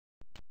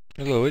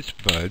Hello, it's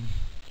Bud.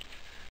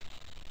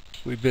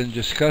 We've been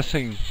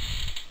discussing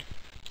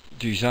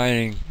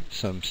designing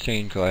some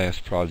stained glass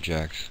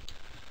projects,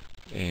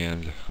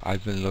 and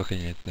I've been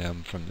looking at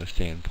them from the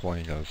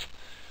standpoint of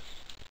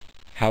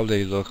how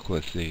they look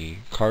with the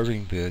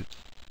carving bit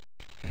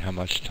and how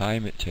much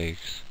time it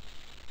takes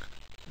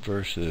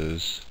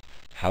versus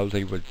how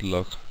they would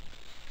look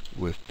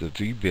with the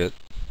V-bit.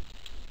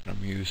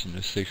 I'm using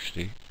the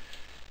 60,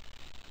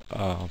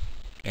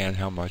 and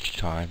how much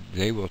time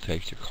they will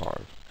take to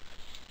carve.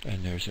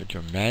 And there's a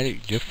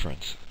dramatic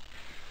difference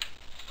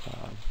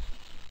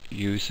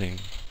using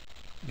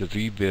the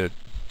V-bit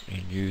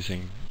and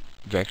using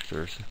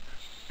vectors,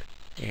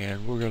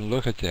 and we're going to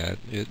look at that.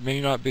 It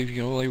may not be the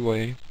only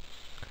way.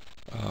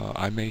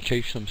 I may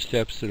take some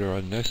steps that are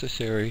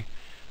unnecessary.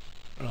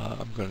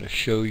 I'm going to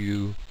show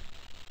you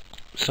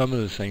some of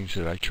the things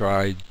that I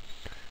tried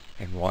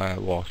and why I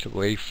walked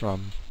away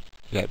from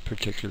that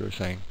particular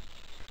thing,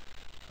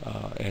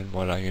 and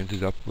what I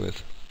ended up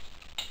with.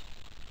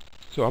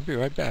 So I'll be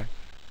right back.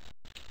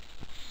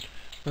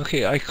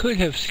 Okay, I could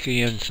have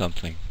scanned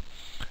something,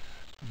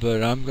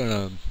 but I'm going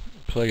to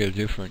play a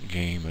different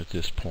game at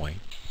this point.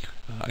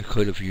 I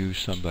could have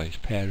used somebody's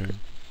pattern,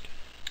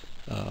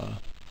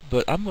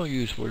 but I'm going to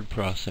use word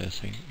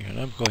processing, and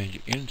I'm going to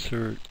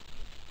insert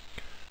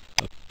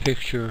a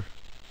picture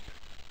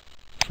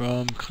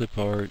from clip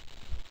art.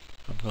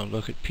 I'm going to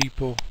look at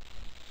people.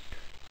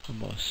 I'm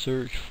going to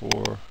search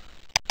for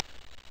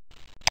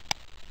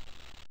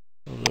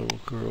a little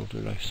girl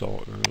that I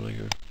saw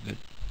earlier that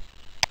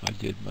I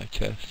did my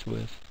test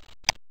with.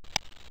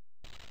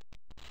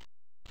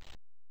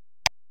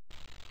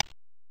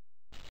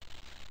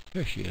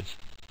 There she is.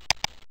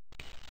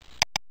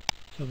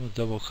 So I'm going to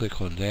double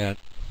click on that.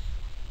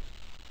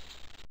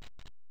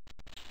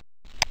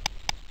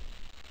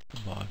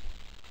 Come on.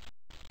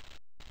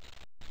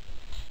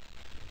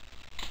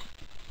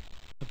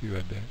 I'll be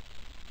right back.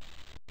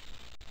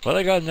 Well,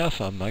 I got enough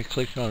of them. I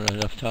clicked on it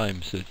enough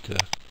times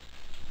that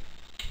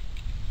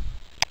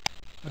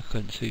I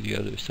couldn't see the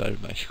other side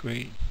of my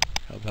screen.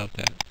 How about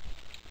that?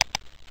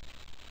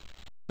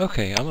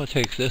 Okay, I'm going to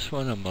take this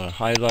one. I'm going to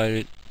highlight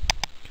it.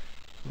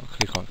 I'm going to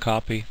click on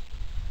copy.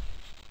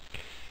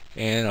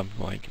 And I'm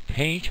going to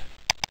paint.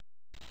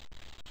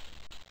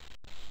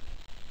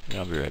 And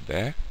I'll be right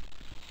back.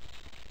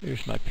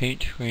 There's my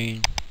paint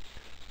screen.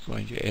 I'm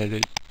going to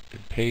edit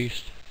and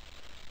paste.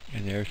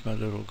 And there's my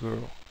little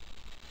girl.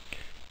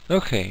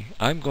 Okay,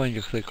 I'm going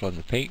to click on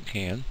the paint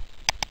can.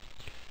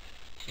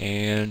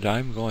 And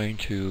I'm going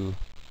to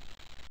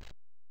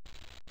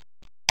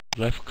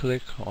left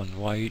click on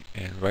white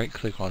and right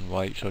click on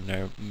white, so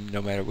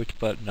no matter which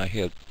button I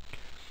hit,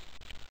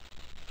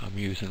 I'm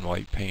using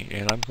white paint,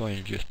 and I'm going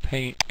to just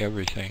paint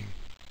everything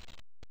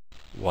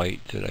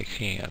white that I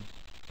can.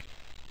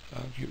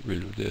 I'll get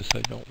rid of this.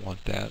 I don't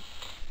want that.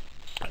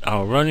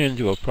 I'll run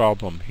into a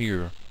problem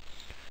here.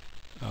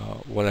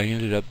 What I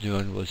ended up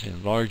doing was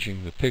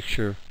enlarging the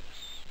picture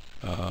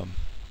by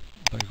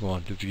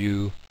going to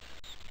view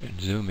and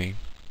zooming.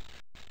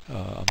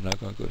 I'm not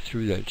going to go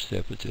through that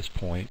step at this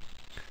point.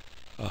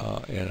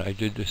 And I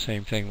did the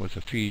same thing with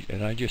the feet,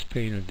 and I just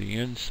painted the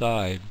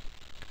inside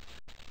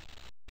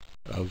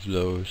of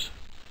those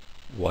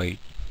white,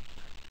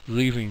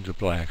 leaving the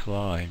black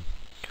line.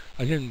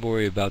 I didn't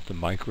worry about the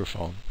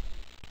microphone,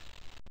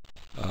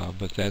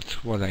 but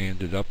that's what I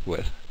ended up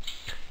with.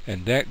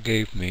 And that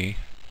gave me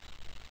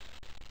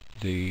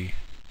the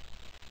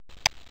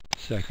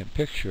second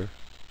picture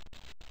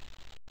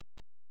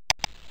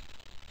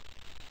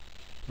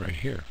right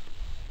here.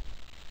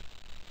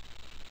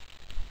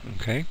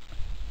 Okay,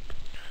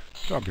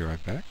 so I'll be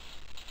right back.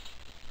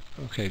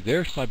 Okay,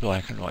 there's my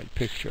black and white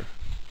picture.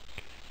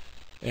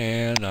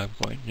 And I'm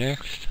going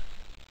next.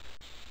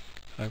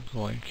 I'm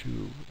going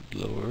to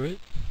lower it.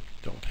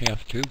 Don't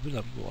have to, but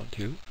I'm going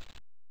to.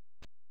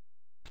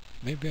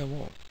 Maybe I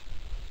won't.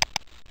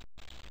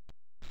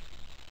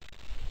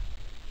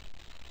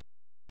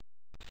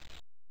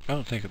 I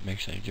don't think it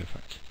makes any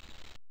difference.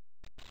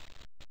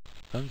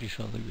 I'm just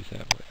going to leave it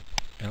that way.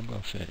 And I'm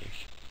going to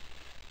finish.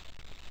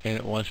 And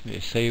it wants me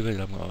to save it.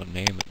 I'm going to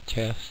name it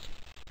test.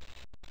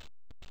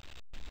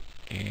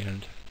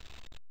 And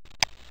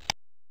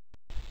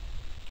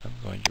I'm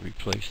going to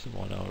replace the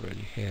one I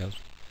already have.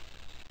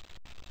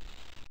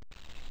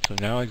 So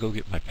now I go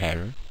get my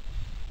pattern.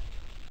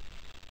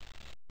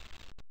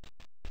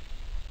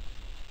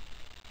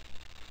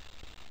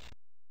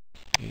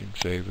 In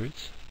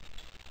favorites.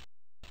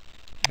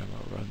 I'm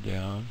going to run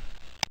down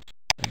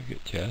and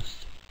get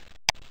test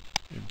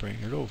and bring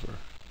it over.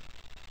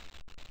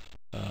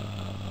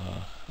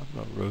 I'm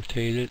going to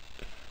rotate it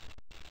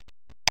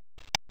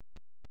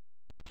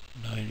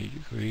 90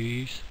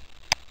 degrees.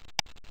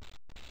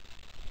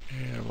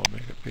 And we'll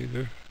make it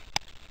bigger,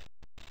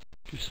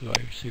 just so I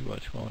can see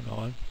what's going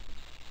on.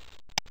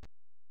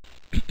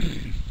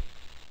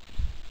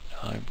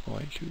 I'm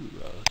going to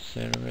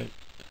center it,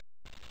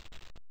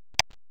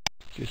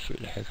 just for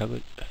the heck of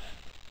it.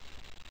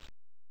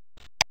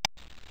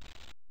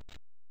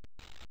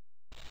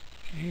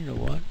 You know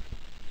what?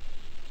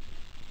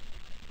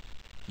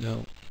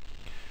 No.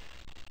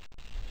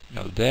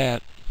 Now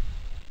that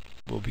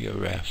will be a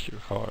raster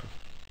carve.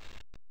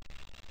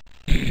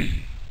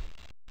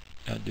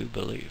 I do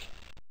believe.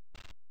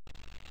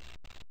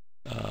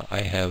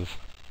 I have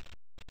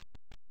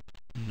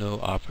no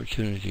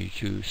opportunity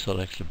to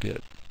select a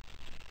bit,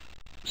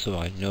 so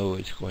I know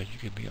it's going to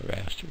give me a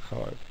raster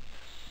carve.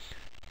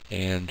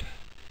 And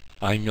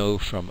I know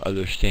from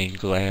other stained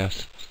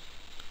glass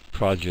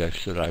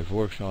projects that I've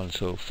worked on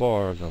so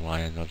far, the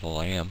Lion of the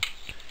Lamb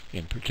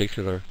in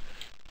particular,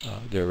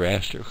 they're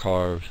raster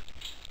carves,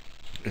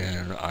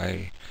 and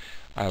I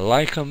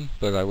like them,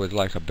 but I would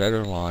like a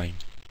better line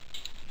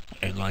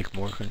and like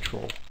more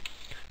control.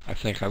 I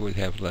think I would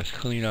have less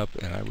cleanup,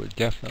 and I would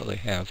definitely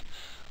have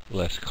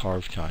less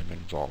carve time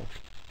involved.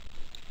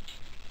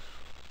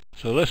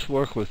 So let's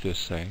work with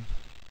this thing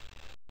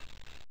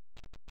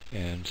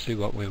and see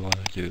what we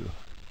want to do.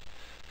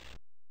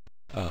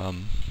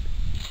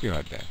 Be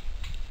right back.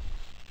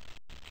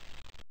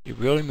 It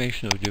really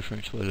makes no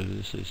difference whether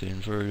this is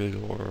inverted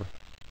or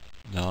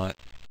not.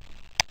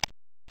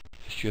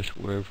 It's just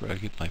wherever I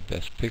get my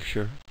best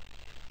picture,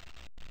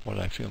 what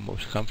I feel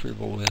most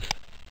comfortable with,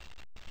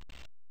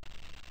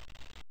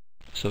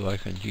 so I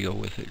can deal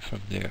with it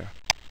from there.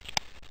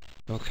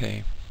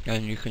 Okay,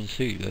 and you can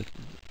see that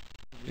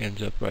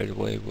ends up right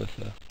away with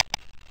the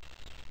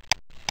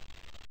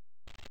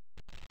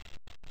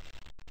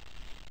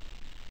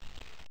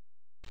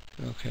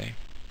okay.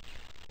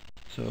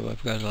 So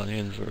I've got it on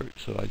invert,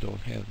 so I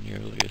don't have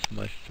nearly as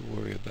much to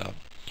worry about.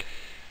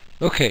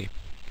 Okay,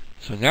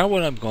 so now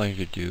what I'm going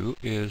to do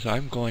is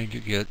I'm going to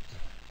get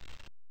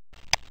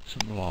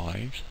some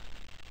lines,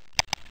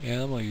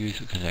 and I'm going to use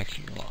the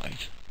connecting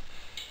lines.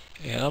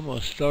 And I'm going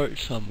to start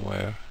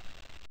somewhere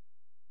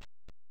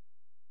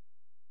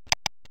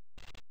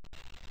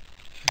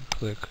and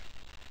click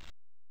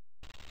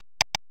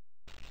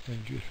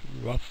and just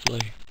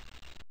roughly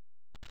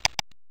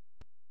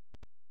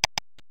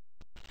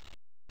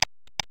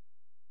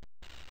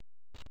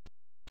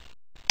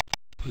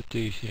put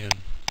these in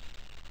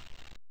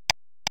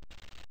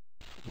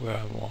where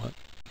I want.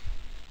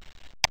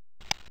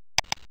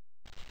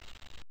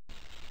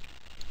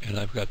 And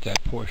I've got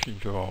that portion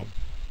drawn.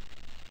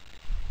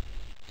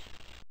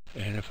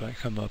 And if I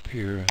come up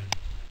here and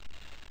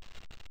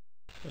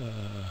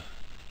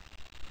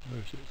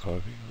where's it,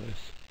 carving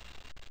list?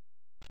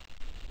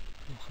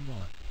 Oh, come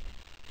on.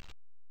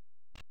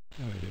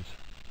 There it is.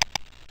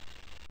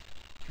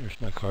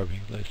 Here's my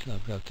carving list, and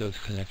I've got those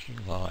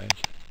connecting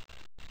lines,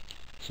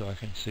 so I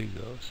can see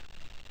those.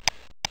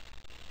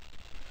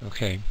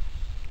 Okay.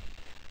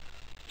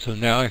 So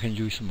now I can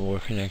do some more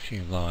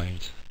connecting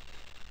lines.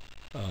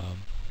 Let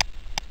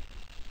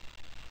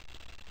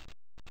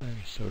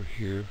me start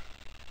here.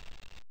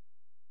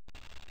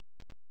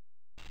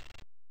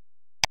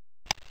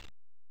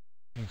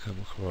 And come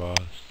across.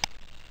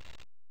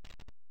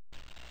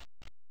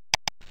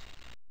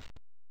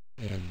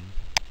 And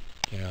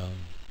down.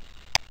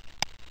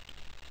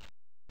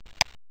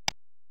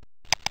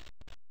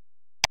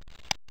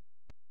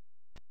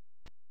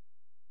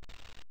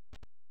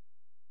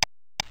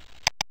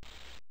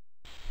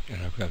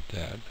 And I've got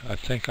that. I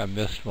think I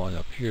missed one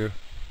up here.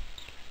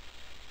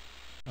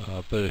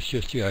 But it's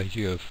just the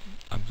idea of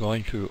I'm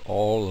going through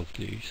all of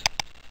these.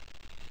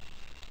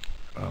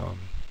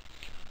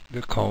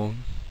 The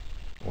cone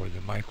or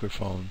the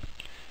microphone.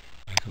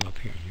 I come up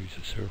here and use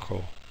a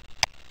circle.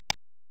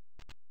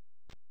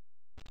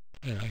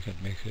 And I can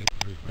make it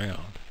pretty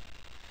round.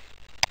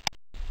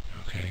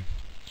 Okay.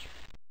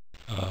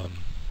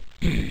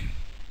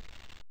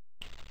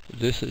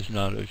 This is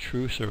not a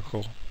true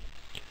circle.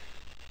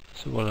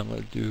 So what I'm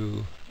going to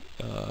do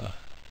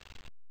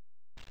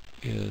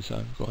is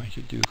I'm going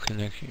to do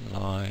connecting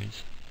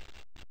lines.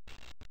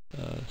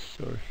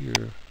 Start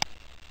here.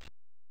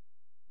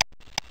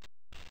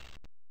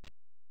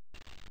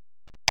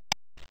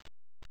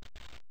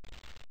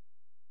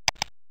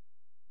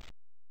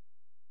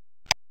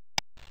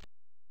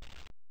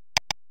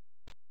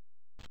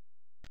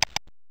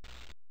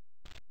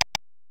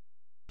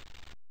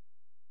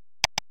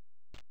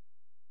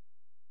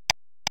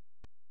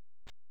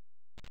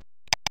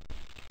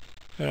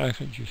 And I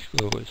can just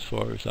go as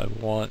far as I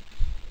want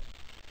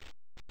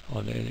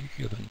on any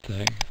given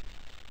thing.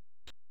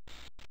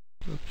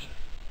 Oops.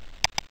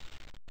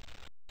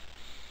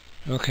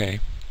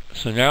 Okay,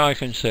 so now I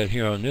can set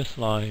here on this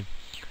line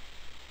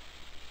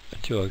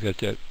until I get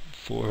that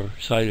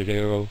four-sided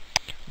arrow.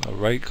 I'll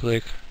right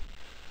click,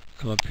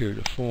 come up here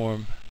to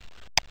form,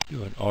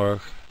 do an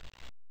arc,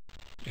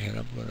 and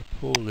I'm going to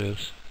pull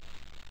this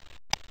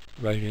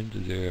right into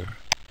there,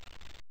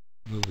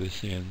 move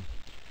this in,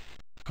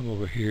 come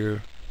over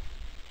here,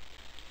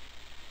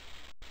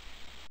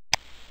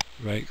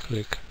 right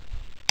click,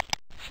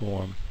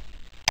 form,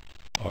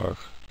 arc,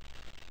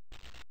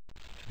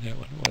 and that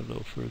one went a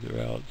little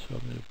further out, so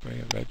I'm going to bring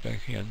it right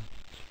back in.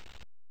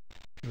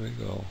 Here we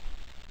go.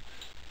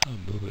 I'll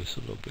move this a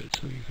little bit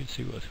so you can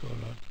see what's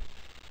going on.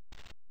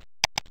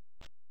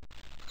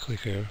 Click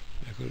here,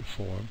 I go to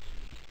form,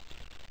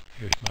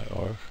 here's my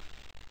arc,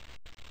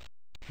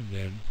 and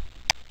then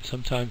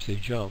Sometimes they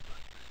jump,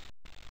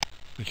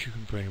 but you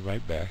can bring it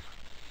right back.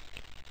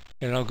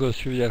 And I'll go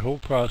through that whole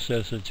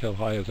process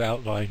until I have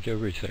outlined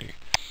everything.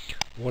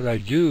 What I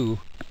do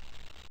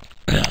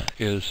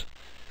is,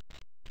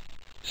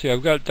 see,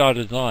 I've got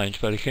dotted lines,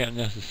 but I can't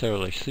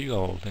necessarily see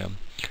all of them.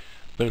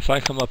 But if I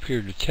come up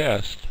here to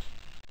test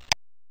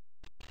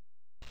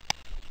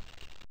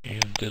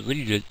and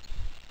delete it,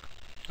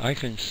 I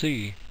can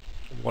see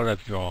what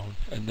I've drawn,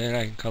 and then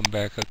I can come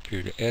back up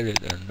here to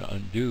edit and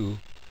undo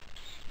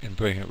and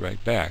bring it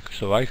right back.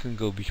 So I can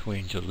go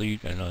between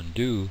delete and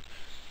undo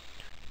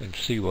and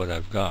see what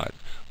I've got.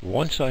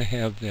 Once I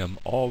have them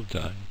all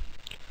done,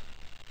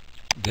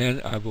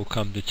 then I will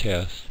come to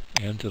test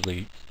and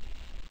delete.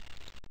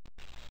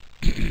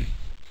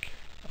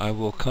 I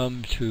will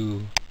come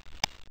to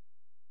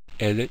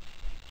edit,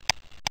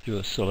 do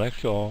a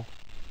select all.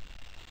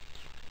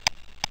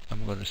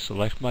 I'm going to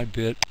select my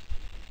bit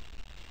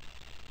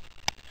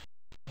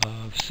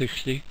of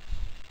 60,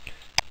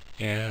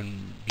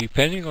 and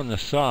depending on the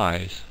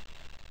size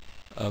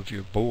of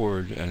your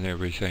board and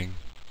everything,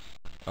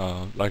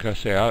 like I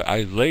say,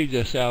 I laid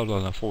this out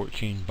on a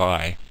 14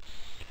 by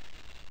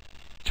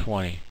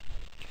 20,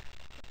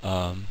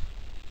 and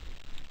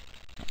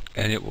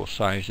it will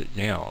size it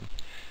down.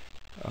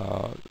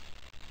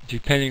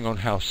 Depending on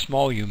how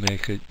small you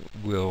make it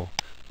will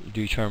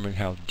determine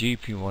how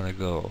deep you want to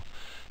go.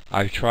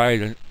 I've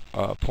tried a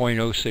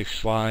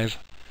 0.065.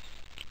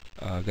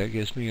 That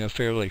gives me a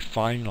fairly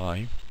fine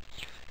line.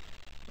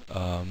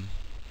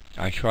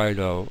 I tried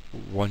a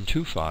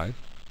 125,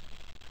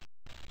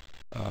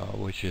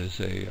 which is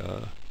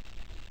a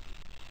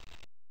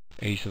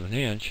 1/8 of an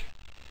inch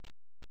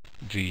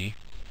V.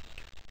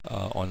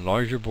 On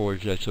larger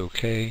boards that's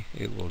okay.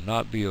 It will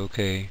not be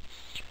okay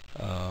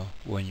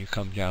when you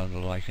come down to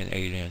like an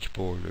 8-inch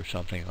board or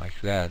something like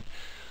that.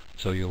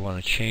 So you'll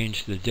want to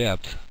change the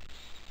depth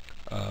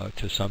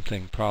to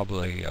something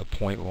probably a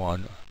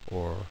 0.1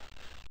 or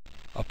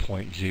a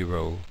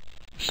 0.0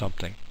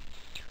 something.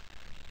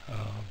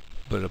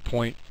 But a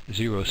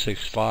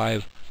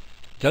 0.065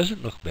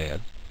 doesn't look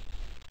bad.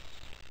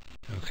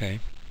 Okay.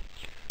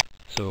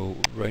 So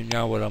right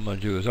now what I'm going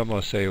to do is I'm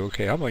going to say,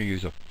 okay, I'm going to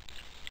use a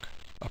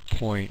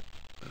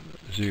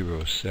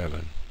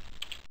 0.07.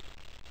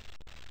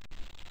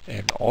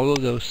 And all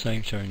of those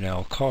things are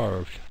now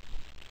carved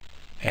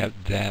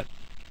at that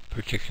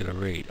particular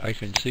rate. I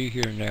can see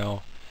here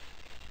now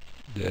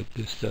that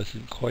this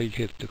doesn't quite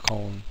hit the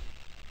cone,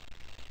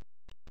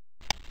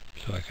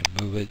 so I can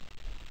move it.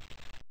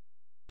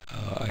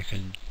 I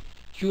can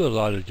do a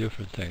lot of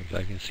different things.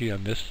 I can see I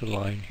missed a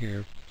line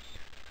here,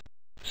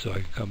 so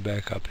I can come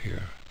back up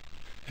here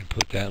and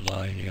put that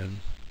line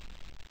in,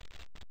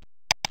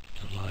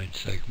 the line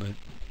segment.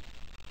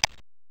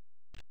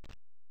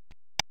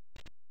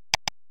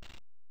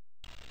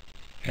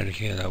 And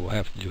again, I will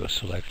have to do a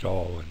select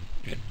all and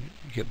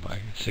get my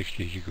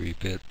 60-degree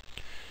bit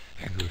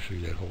and go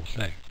through that whole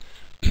thing.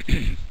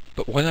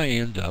 But when I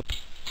end up,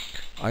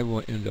 I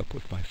will end up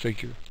with my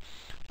figure.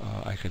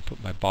 I can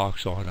put my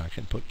box on, I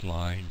can put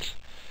lines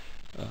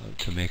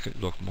to make it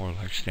look more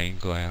like stained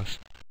glass.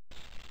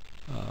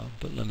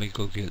 But let me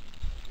go get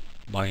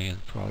my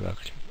end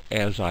product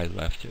as I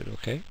left it,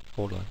 okay?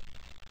 Hold on.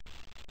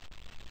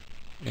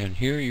 And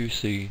here you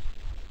see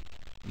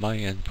my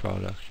end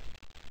product.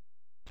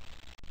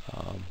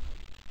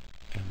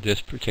 And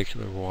this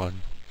particular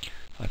one,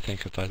 I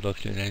think if I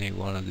looked at any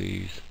one of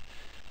these,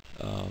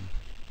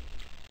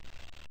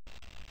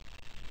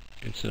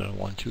 it's at a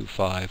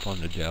 125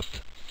 on the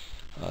depth.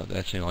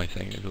 That's the only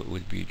thing that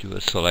would be do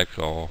a select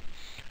all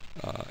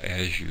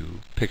as you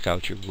pick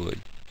out your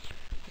wood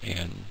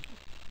and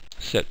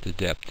set the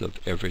depth of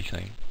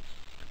everything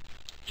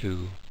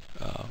to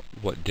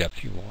what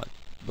depth you want.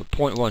 But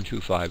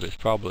 0.125 is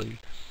probably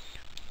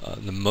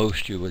the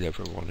most you would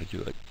ever want to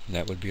do it, and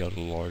that would be on a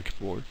large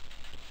board.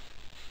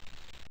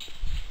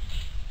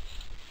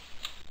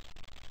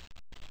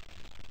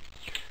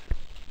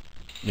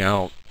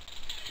 Now,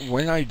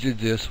 when I did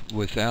this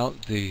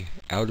without the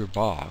outer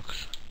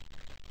box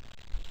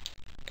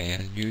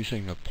and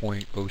using a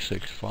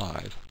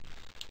 0.065,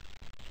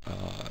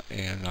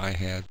 and I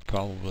had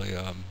probably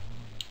a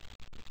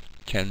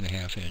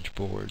 10.5-inch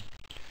board,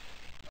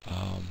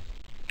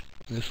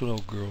 this little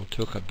girl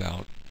took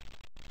about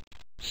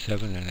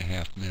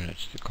 7.5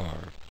 minutes to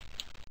carve.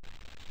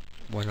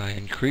 When I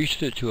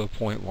increased it to a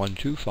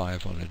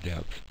 0.125 on the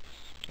depth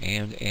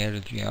and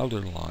added the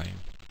outer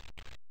line,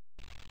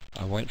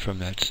 I went from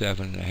that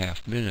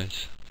 7.5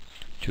 minutes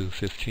to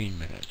 15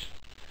 minutes.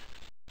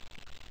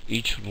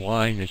 Each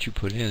line that you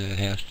put in, it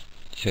has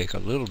to take a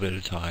little bit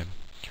of time,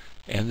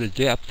 and the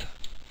depth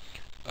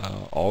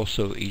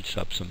also eats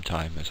up some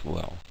time as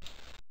well,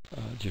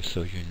 just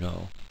so you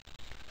know.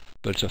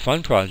 But it's a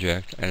fun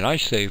project, and I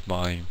save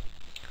mine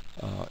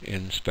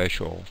in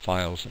special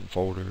files and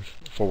folders,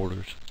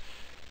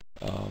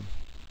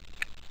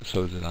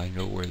 so that I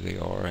know where they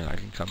are and I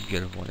can come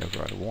get them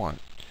whenever I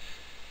want.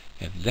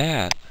 And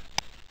that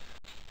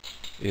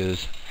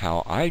is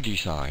how I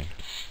design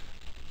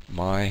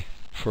my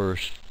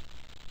first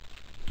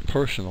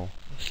personal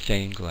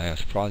stained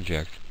glass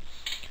project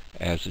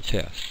as a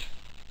test.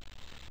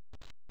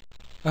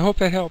 I hope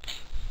that helps.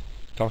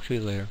 Talk to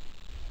you later.